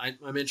like him.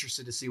 I'm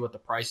interested to see what the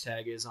price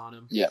tag is on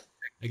him. Yeah.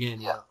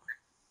 Again,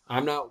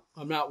 I'm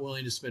not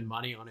willing to spend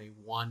money on a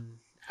one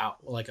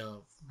out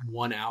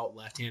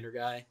left-hander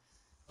guy,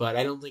 but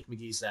I don't think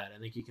McGee's that. I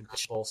think he can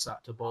pitch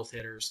to both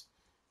hitters.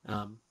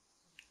 And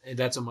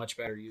that's a much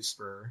better use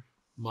for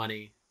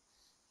money.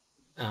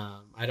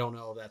 I don't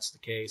know if that's the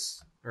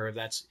case, or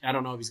I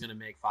don't know if he's going to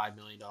make $5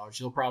 million.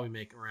 He'll probably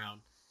make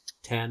around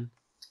 10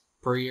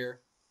 per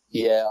year.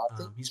 Yeah, I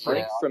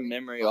think from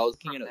memory, I was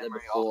looking at it there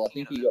before. I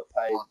think he got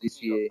paid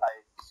this year.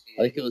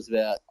 I think it was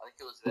about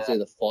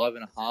either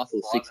 $5.5 or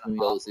 $6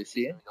 million this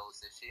year.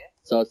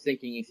 So I was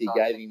thinking if you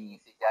gave him,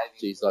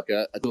 like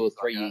a 2 or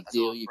 3 year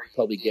deal, you could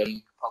probably get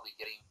him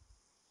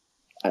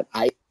at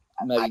 8,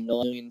 maybe 9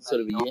 million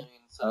sort of a year,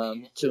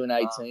 2 and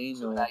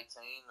 18,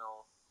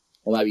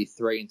 or maybe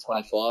 3 and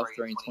 25,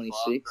 3 and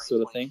 26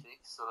 sort of thing.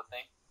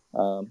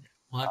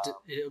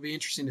 It'll be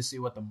interesting to see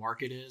what the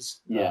market is.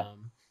 Yeah.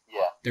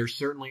 There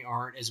certainly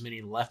aren't as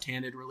many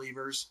left-handed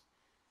relievers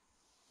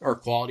or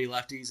quality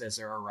lefties as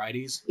there are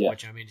righties,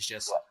 which I mean, it's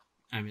just,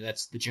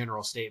 that's the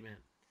general statement.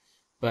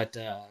 But,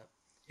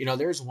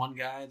 there's one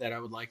guy that I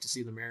would like to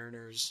see the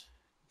Mariners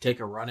take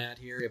a run at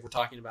here. If we're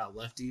talking about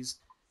lefties,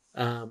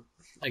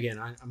 again,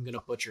 I'm going to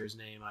butcher his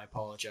name. I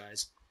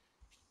apologize.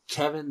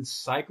 Kevin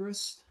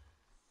Sychrist.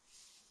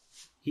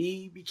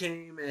 He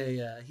became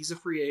he's a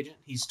free agent.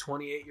 He's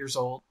 28 years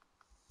old.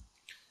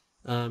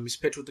 He's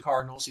pitched with the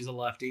Cardinals. He's a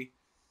lefty.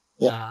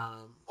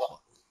 Yeah.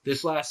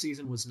 This last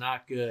season was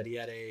not good. He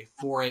had a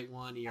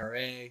 4.81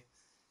 ERA.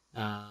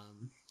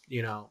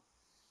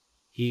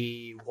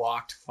 He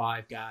walked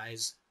 5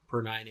 guys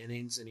per 9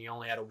 innings, and he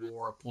only had a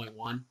WAR of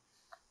 0.1.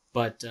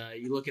 But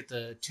you look at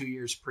the 2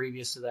 years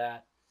previous to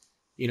that,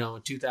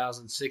 in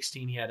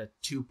 2016 he had a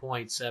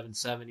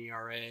 2.77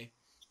 ERA,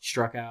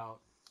 struck out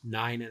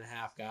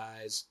 9.5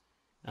 guys,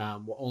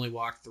 only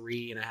walked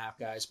 3.5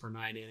 guys per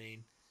 9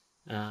 inning,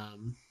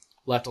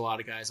 left a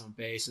lot of guys on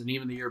base. And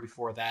even the year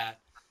before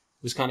that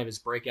was kind of his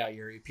breakout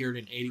year. He appeared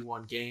in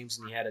 81 games,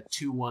 and he had a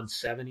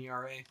 2.17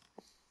 ERA,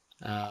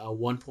 a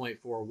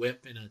 1.4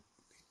 WHIP, and a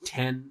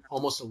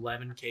almost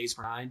 11 Ks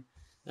per 9.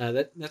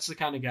 That's the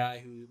kind of guy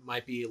who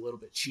might be a little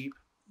bit cheap.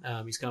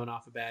 He's coming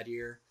off a bad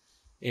year,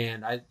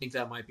 and I think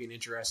that might be an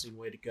interesting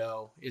way to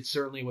go. It's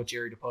certainly what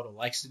Jerry Dipoto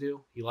likes to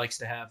do. He likes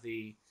to have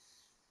the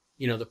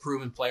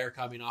proven player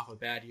coming off a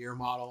bad year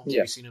model.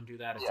 Yeah. We've seen him do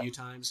that a few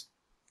times.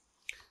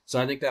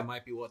 So I think that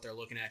might be what they're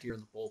looking at here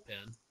in the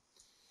bullpen.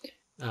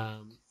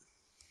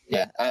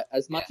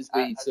 As much as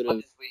we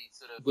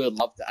would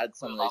love to add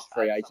some of these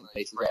free agent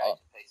pieces,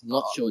 I'm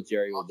not sure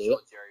Jerry will do it.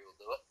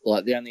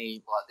 Like the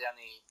only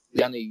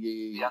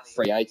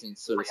free agent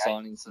sort of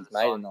signings he's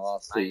made in the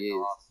last 2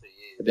 years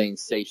have been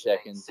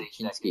Cishek and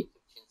Tuchinski.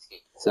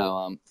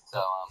 So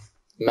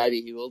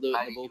maybe he will do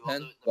it in the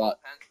bullpen, but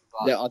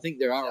I think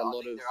there are a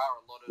lot of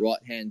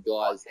right-hand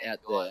guys out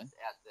there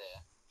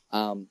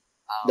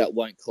that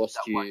won't cost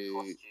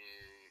you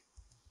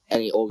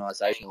any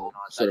organisational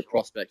sort of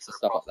prospects and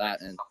stuff like that.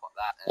 And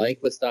I think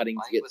we're starting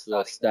to get to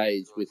a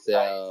stage with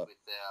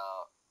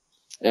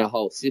our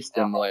whole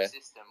system where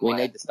we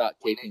need to start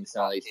keeping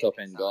some of these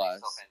top-end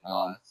guys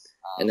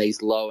and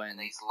these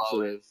low-end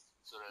sort of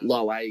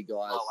low-A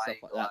guys, stuff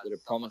like that are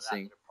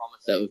promising,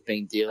 that we've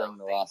been dealing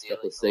the last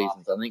couple of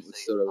seasons. I think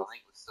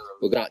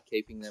we've got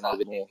keeping them a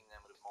bit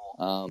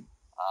more.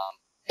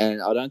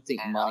 And I don't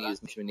think money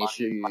is much of an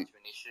issue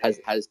as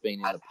it has been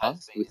in the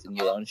past with the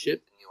new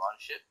ownership.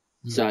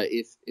 So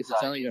if it's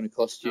only going to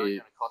cost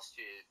you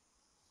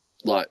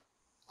like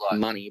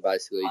money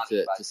basically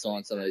to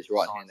sign some of these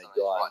right-handed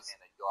guys,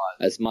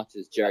 as much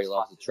as Jerry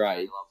loves to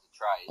trade,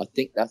 I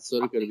think that's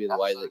sort of got to be the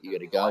way that you got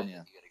to go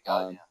now.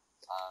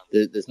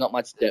 There's not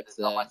much depth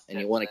there, and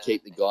you want to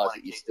keep the guys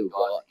that you still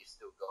got.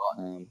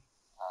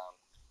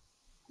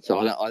 So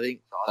I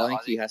think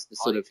he has to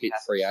sort of hit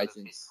free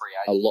agents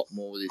a lot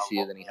more this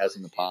year than he has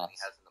in the past.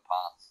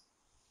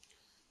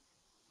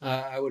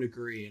 I would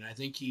agree, and I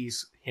think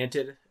he's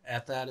hinted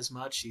at that as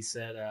much. He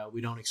said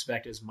we don't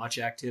expect as much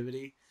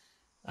activity,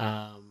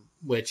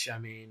 which, I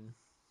mean,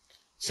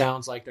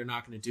 sounds like they're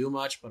not going to do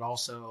much, but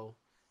also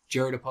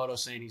Jerry Dipoto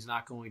saying he's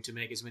not going to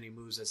make as many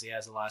moves as he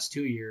has the last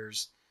 2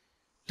 years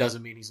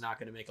doesn't mean he's not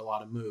going to make a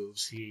lot of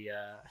moves.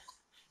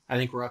 I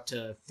think we're up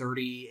to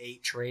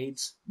 38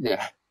 trades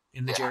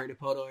in the Jerry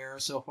Dipoto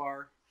era so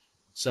far.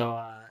 So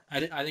I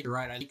think you're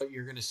right. I think what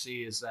you're going to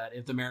see is that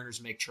if the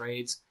Mariners make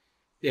trades,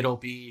 it'll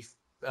be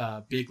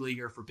big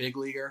leaguer for big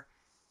leaguer,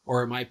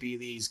 or it might be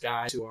these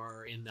guys who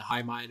are in the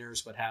high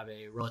minors but have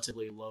a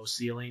relatively low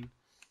ceiling.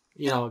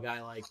 A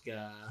guy like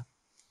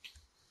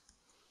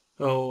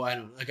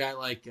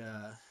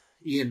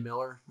Ian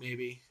Miller,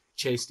 maybe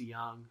Chase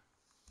DeYoung,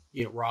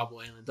 Rob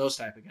Whalen. Those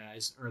type of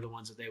guys are the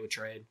ones that they would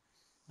trade.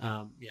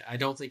 I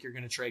don't think you're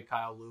going to trade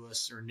Kyle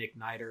Lewis or Nick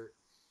Neidert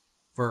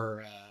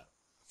for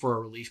a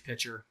relief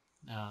pitcher.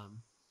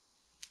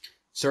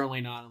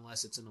 Certainly not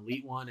unless it's an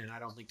elite one, and I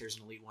don't think there's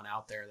an elite one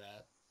out there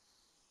that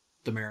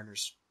the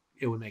Mariners,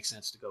 it would make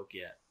sense to go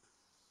get.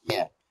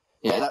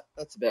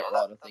 That's about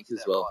right, I think,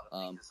 as well.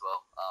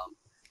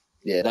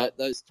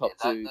 Those top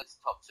two,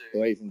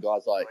 or even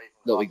guys like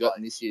that we got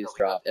in this year's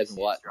draft, Evan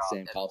White and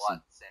Sam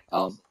Carlson,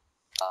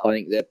 I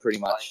think they're pretty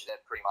much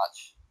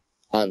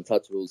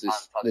untouchables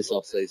this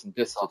offseason,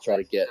 just to try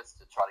to get,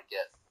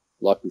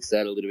 like we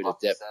said, a little bit of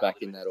depth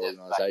back in that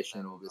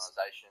organisation.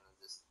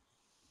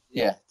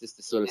 Just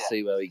to sort of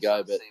see where we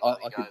go. But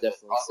I could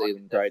definitely see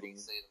them trading,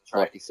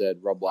 like you said,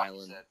 Rob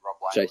Whalen,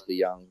 Chase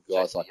DeYoung,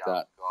 guys like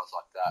that.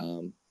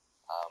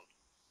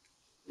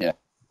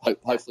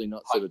 Hopefully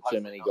not sort of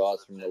too many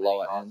guys from the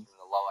lower end.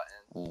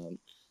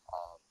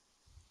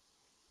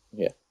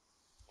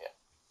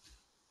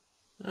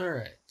 All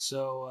right.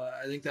 So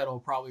I think that'll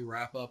probably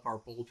wrap up our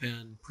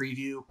bullpen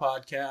preview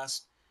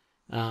podcast.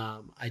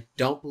 I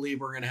don't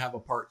believe we're going to have a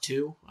part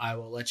 2. I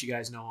will let you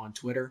guys know on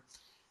Twitter.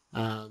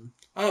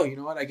 You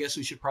know what? I guess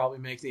we should probably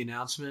make the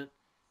announcement.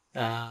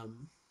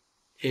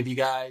 If you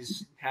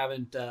guys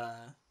haven't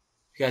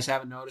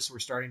noticed, we're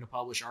starting to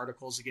publish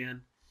articles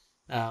again.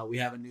 We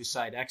have a new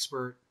site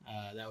expert.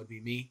 That would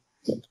be me.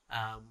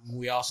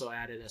 We also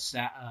added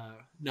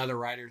another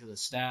writer to the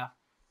staff,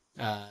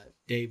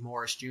 Dave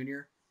Morris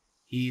Jr.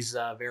 He's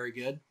very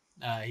good.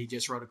 He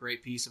just wrote a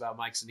great piece about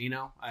Mike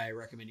Zunino. I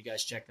recommend you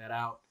guys check that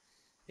out.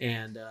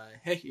 And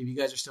hey, if you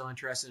guys are still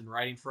interested in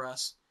writing for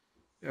us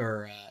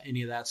or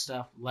any of that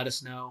stuff, let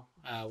us know.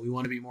 We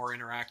want to be more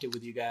interactive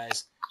with you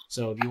guys.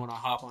 So if you want to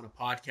hop on a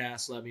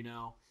podcast, let me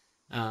know.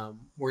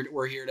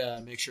 We're here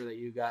to make sure that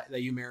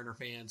you Mariner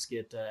fans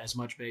get as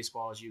much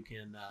baseball as you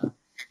can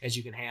as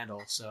you can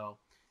handle. So,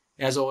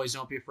 as always,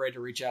 don't be afraid to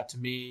reach out to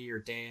me or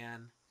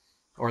Dan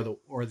or the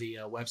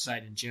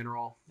website in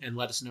general and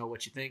let us know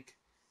what you think,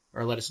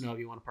 or let us know if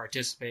you want to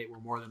participate. We're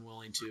more than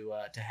willing to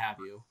have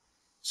you.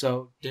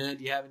 So, Dan,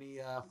 do you have any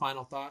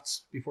final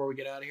thoughts before we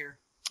get out of here?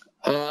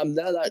 No,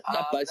 that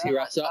basically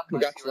wraps up.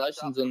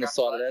 Congratulations on the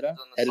side editor.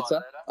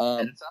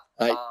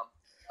 I've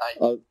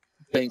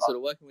been sort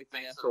of working with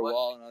you now for a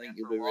while, and I think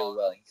you'll do really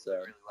well.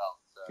 So,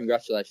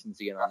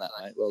 congratulations again on that,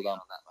 mate. Well done.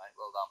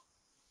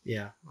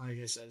 Yeah, like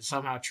I said,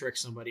 somehow trick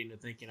somebody into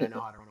thinking I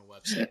know how to run a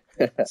website.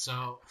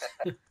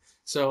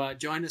 So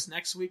join us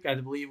next week. I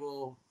believe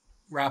we'll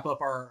wrap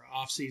up our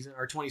off-season,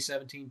 our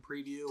 2017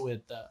 preview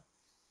with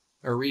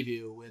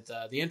review with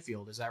the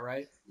infield. Is that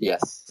right?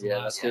 Yes. So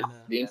that's it.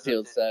 The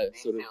infield. So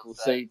sort of we'll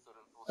see.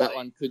 That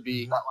one could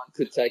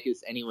take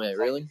us anywhere,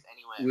 really.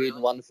 Weird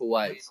and wonderful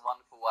ways.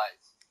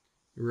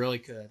 It really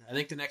could. I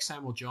think the next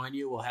time we'll join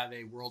you, we'll have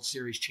a World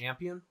Series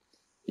champion.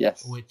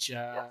 Yes. Which,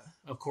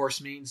 of course,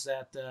 means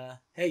that,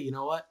 hey, you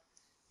know what?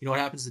 You know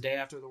what happens the day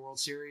after the World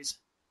Series?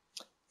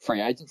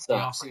 Free agent The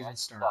starts. off-season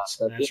starts.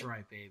 That's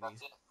right, baby.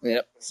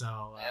 Yep.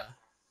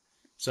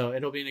 So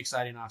it'll be an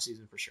exciting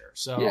off-season for sure.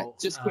 So yeah,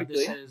 just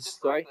quickly, who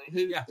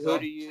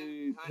are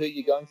you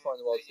going for in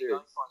the World Series?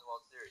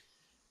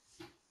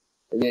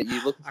 Yeah,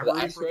 you looking for the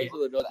Astros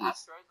or the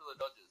Dodgers?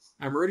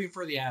 I'm rooting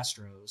for the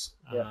Astros.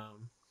 Yeah.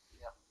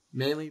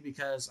 Mainly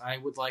because I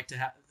would like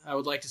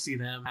to see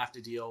them have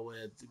to deal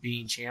with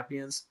being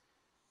champions.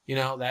 You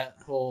know, that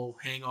whole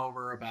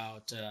hangover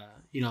about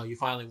you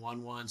finally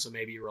won one, so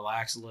maybe you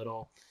relax a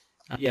little.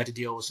 You have to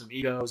deal with some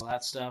egos, all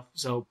that stuff.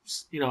 So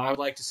I would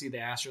like to see the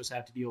Astros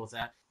have to deal with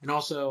that. And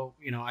also,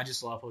 I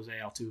just love Jose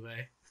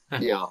Altuve.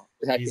 Yeah,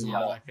 he's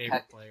one of my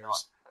favorite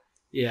players.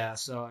 Yeah,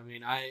 so I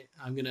mean,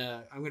 I'm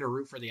gonna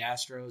root for the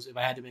Astros. If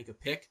I had to make a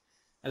pick,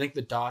 I think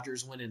the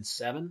Dodgers win in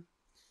 7.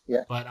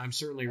 Yeah. But I'm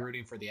certainly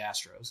rooting for the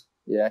Astros.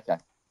 Yeah, okay.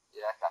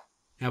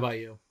 How about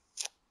you?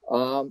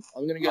 I'm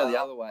going to go the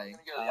other way.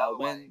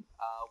 When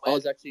I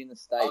was actually in the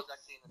States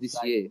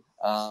this year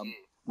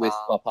with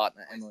my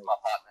partner, Emily,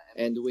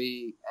 and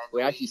we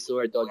actually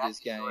saw a Dodgers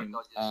game.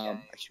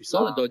 Actually, we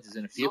saw the Dodgers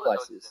in a few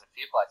places.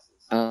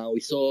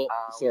 We saw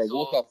a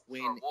walk-off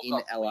win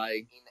in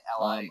LA,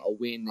 a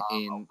win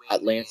in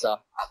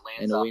Atlanta,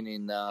 and a win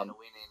in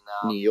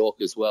New York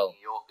as well.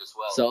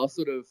 So I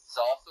sort of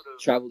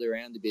travelled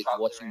around a bit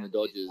watching the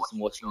Dodgers and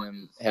watching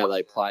them, how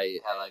they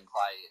play. And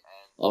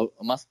I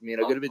must admit,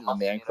 I got a bit of a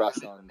man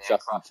crush on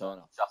Justin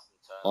Turner.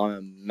 I'm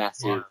a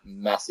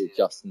massive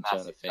Justin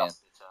Turner fan.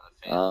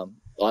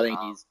 I think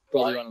he's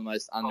probably one of the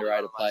most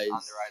underrated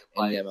players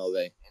in the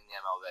MLB.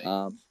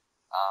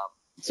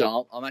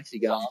 So I'm actually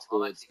going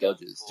towards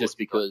Dodgers just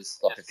because,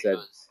 like I said,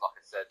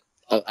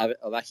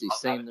 I've actually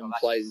seen them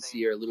play this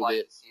year a little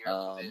bit.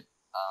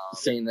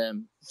 Seen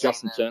them.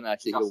 Justin Turner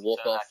actually hit a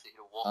walk-off.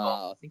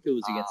 I think it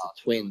was against the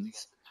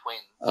Twins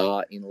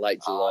in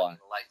late July.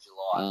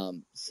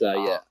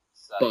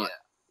 But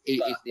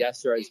if the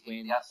Astros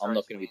win, I'm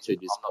not going to be too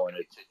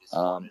disappointed.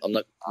 I'm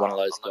not one of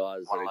those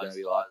guys that are going to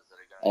be like,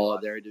 oh,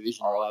 they're a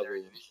division rival.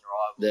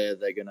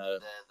 They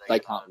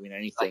can't win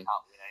anything.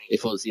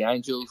 If it was the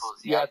Angels,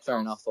 yeah, fair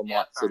enough. I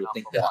might sort of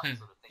think that,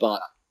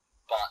 but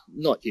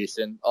not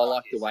Houston. I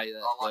like the way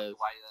that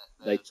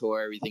they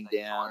tore everything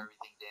down.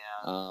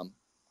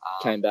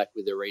 Came back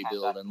with a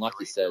rebuild, and like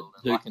you said,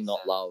 who can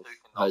not love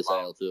Jose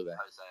Altuve?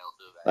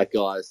 That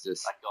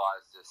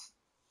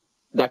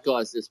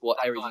guy's just what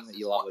everything that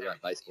you love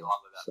about baseball.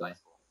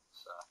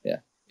 So, yeah.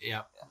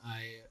 Yeah,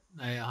 I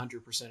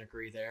 100%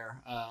 agree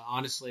there.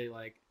 Honestly,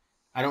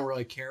 I don't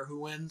really care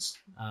who wins.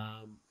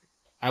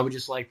 I would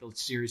just like the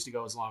series to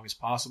go as long as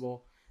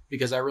possible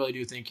because I really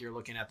do think you're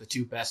looking at the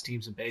 2 best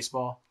teams in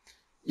baseball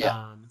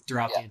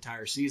throughout the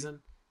entire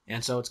season.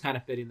 And so it's kind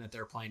of fitting that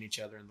they're playing each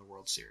other in the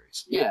World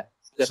Series. Yeah,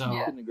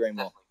 definitely. Couldn't agree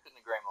more.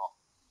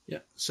 Yeah.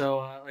 So,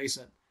 like I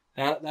said,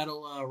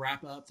 that'll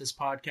wrap up this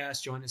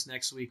podcast. Join us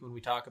next week when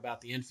we talk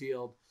about the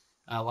infield.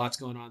 Lots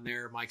going on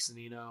there. Mike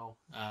Zunino,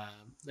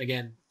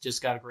 again,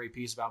 just got a great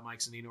piece about Mike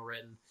Zunino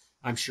written.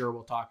 I'm sure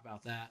we'll talk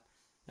about that.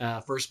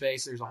 First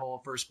base, there's a hole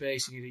at first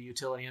base. You need a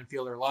utility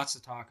infielder. Lots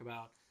to talk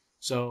about.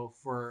 So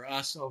for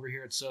us over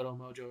here at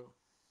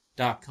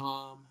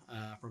SotoMojo.com,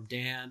 from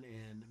Dan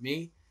and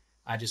me,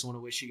 I just want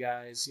to wish you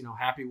guys,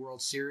 happy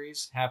World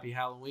Series, happy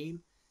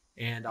Halloween,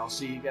 and I'll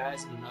see you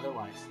guys in another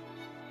life.